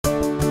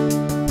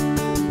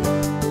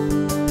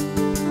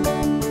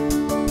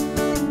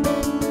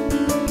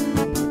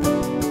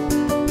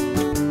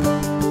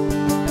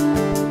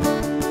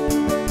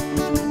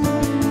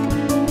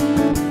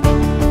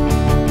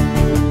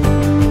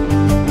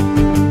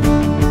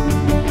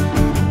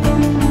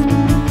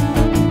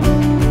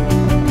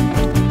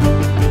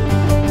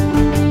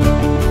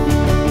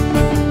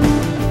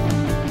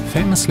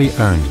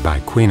famously owned by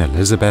Queen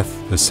Elizabeth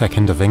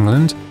II of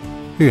England,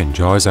 who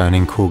enjoys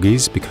owning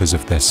corgis because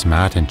of their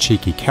smart and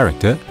cheeky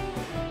character,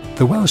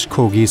 the Welsh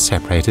Corgi is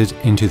separated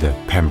into the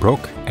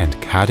Pembroke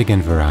and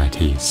Cardigan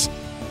varieties.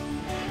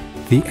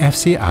 The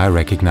FCI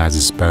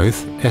recognizes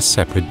both as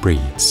separate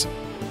breeds.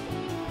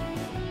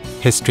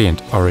 History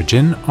and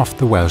origin of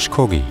the Welsh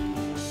Corgi.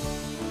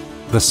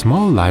 The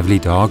small lively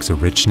dogs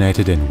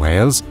originated in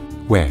Wales,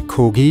 where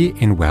Corgi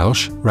in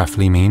Welsh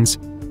roughly means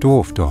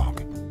dwarf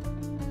dog.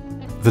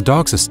 The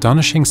dog's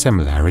astonishing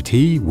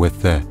similarity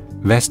with the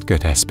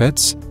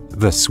Västgötaspets,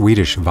 the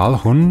Swedish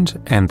Vallhund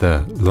and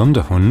the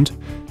Lundehund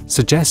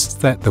suggests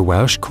that the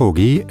Welsh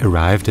Corgi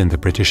arrived in the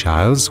British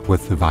Isles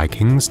with the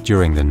Vikings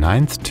during the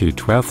 9th to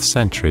 12th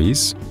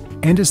centuries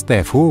and is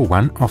therefore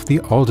one of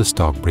the oldest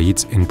dog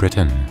breeds in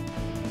Britain.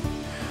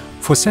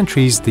 For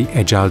centuries, the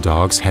agile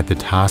dogs had the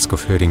task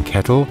of herding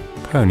cattle,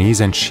 ponies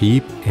and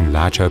sheep in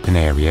large open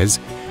areas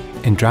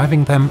and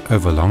driving them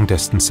over long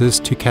distances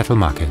to cattle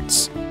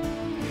markets.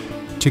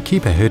 To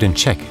keep a herd in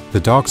check, the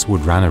dogs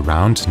would run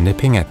around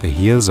nipping at the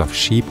heels of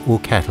sheep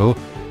or cattle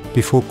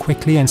before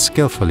quickly and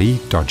skillfully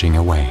dodging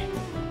away.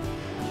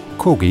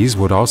 Corgis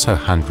would also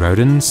hunt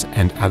rodents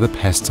and other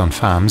pests on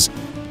farms,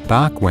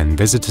 bark when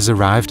visitors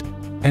arrived,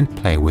 and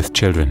play with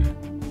children.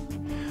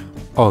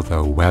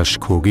 Although Welsh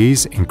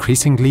Corgis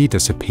increasingly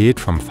disappeared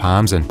from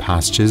farms and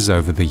pastures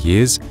over the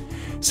years,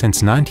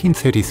 since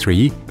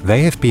 1933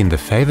 they have been the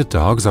favoured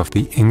dogs of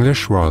the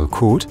English royal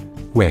court,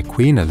 where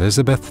Queen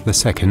Elizabeth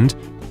II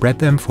bred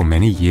them for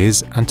many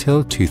years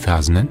until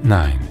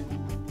 2009.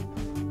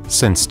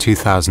 Since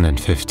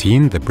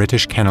 2015, the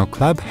British Kennel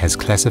Club has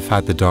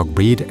classified the dog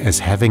breed as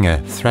having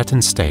a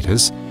threatened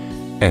status,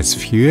 as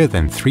fewer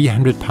than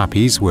 300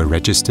 puppies were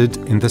registered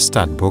in the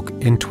stud book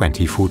in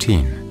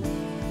 2014.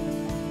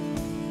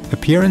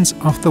 Appearance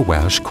of the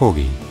Welsh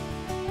Corgi.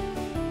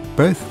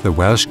 Both the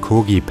Welsh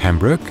Corgi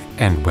Pembroke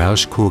and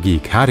Welsh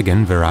Corgi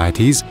Cardigan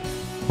varieties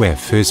were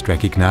first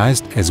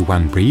recognized as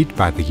one breed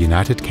by the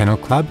United Kennel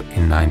Club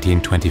in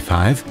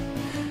 1925,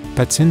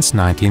 but since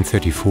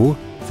 1934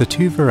 the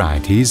two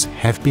varieties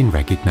have been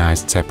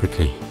recognized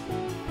separately.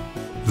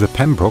 The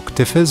Pembroke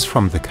differs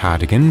from the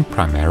Cardigan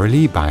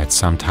primarily by its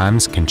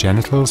sometimes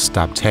congenital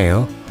stub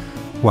tail,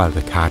 while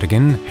the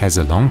Cardigan has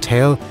a long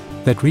tail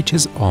that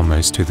reaches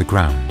almost to the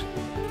ground.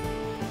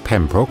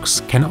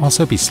 Pembrokes can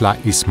also be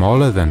slightly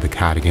smaller than the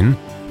Cardigan,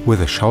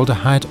 with a shoulder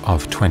height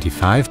of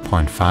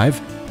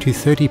 25.5 to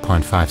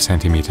 30.5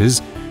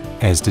 centimeters,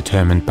 as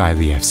determined by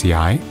the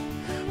FCI,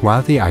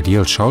 while the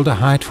ideal shoulder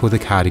height for the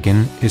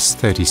Cardigan is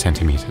 30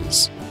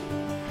 centimeters.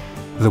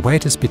 The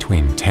weight is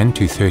between 10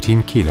 to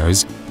 13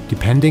 kilos,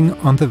 depending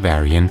on the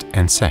variant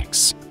and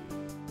sex.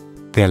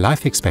 Their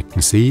life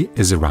expectancy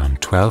is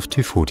around 12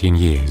 to 14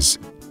 years.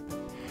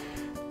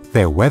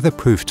 Their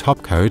weatherproof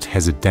topcoat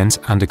has a dense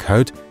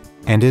undercoat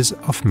and is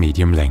of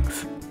medium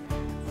length.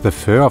 The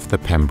fur of the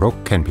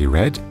Pembroke can be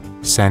red,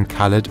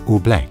 sand-colored or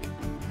black.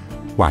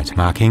 White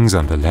markings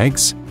on the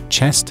legs,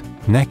 chest,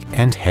 neck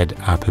and head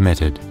are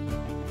permitted.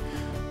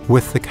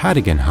 With the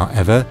Cardigan,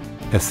 however,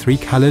 a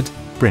three-colored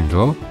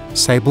brindle,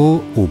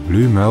 sable or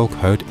blue merle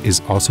coat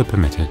is also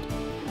permitted.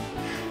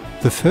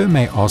 The fur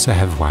may also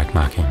have white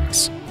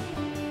markings.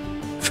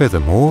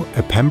 Furthermore,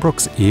 a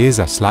Pembroke's ears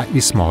are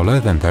slightly smaller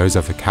than those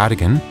of a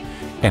Cardigan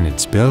and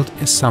its build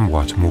is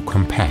somewhat more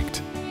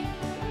compact.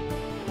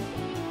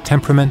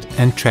 Temperament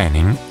and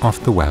training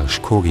of the Welsh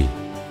Corgi.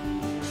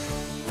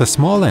 The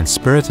small and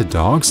spirited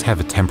dogs have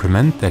a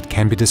temperament that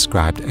can be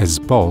described as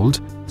bold,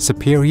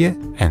 superior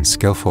and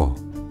skillful.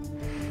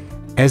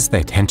 As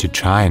they tend to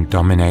try and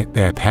dominate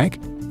their pack,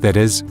 that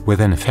is,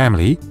 within a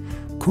family,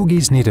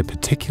 Corgis need a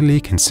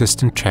particularly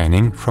consistent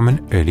training from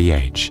an early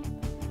age.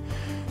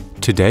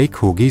 Today,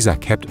 Corgis are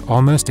kept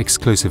almost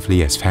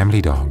exclusively as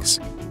family dogs.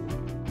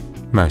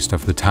 Most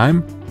of the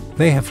time,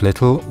 they have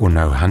little or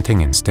no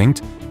hunting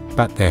instinct,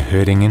 but their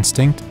herding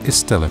instinct is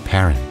still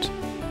apparent.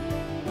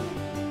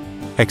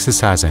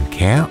 Exercise and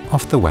care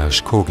of the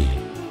Welsh Corgi.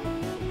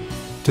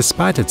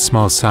 Despite its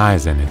small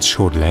size and its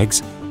short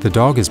legs, the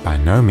dog is by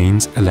no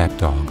means a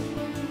lapdog.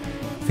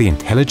 The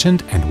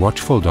intelligent and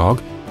watchful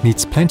dog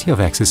needs plenty of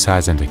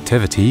exercise and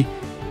activity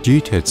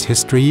due to its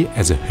history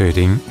as a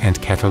herding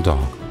and cattle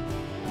dog.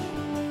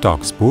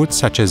 Dog sports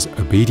such as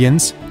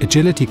obedience,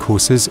 agility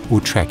courses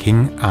or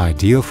tracking are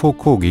ideal for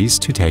Corgis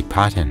to take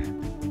part in.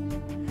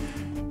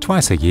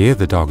 Twice a year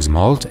the dogs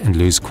molt and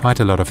lose quite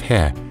a lot of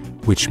hair,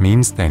 which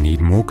means they need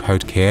more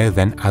coat care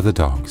than other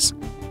dogs.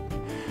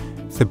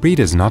 The breed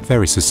is not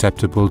very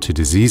susceptible to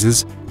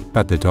diseases,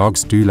 but the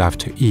dogs do love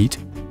to eat,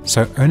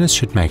 so owners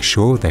should make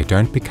sure they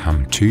don't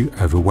become too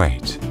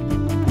overweight.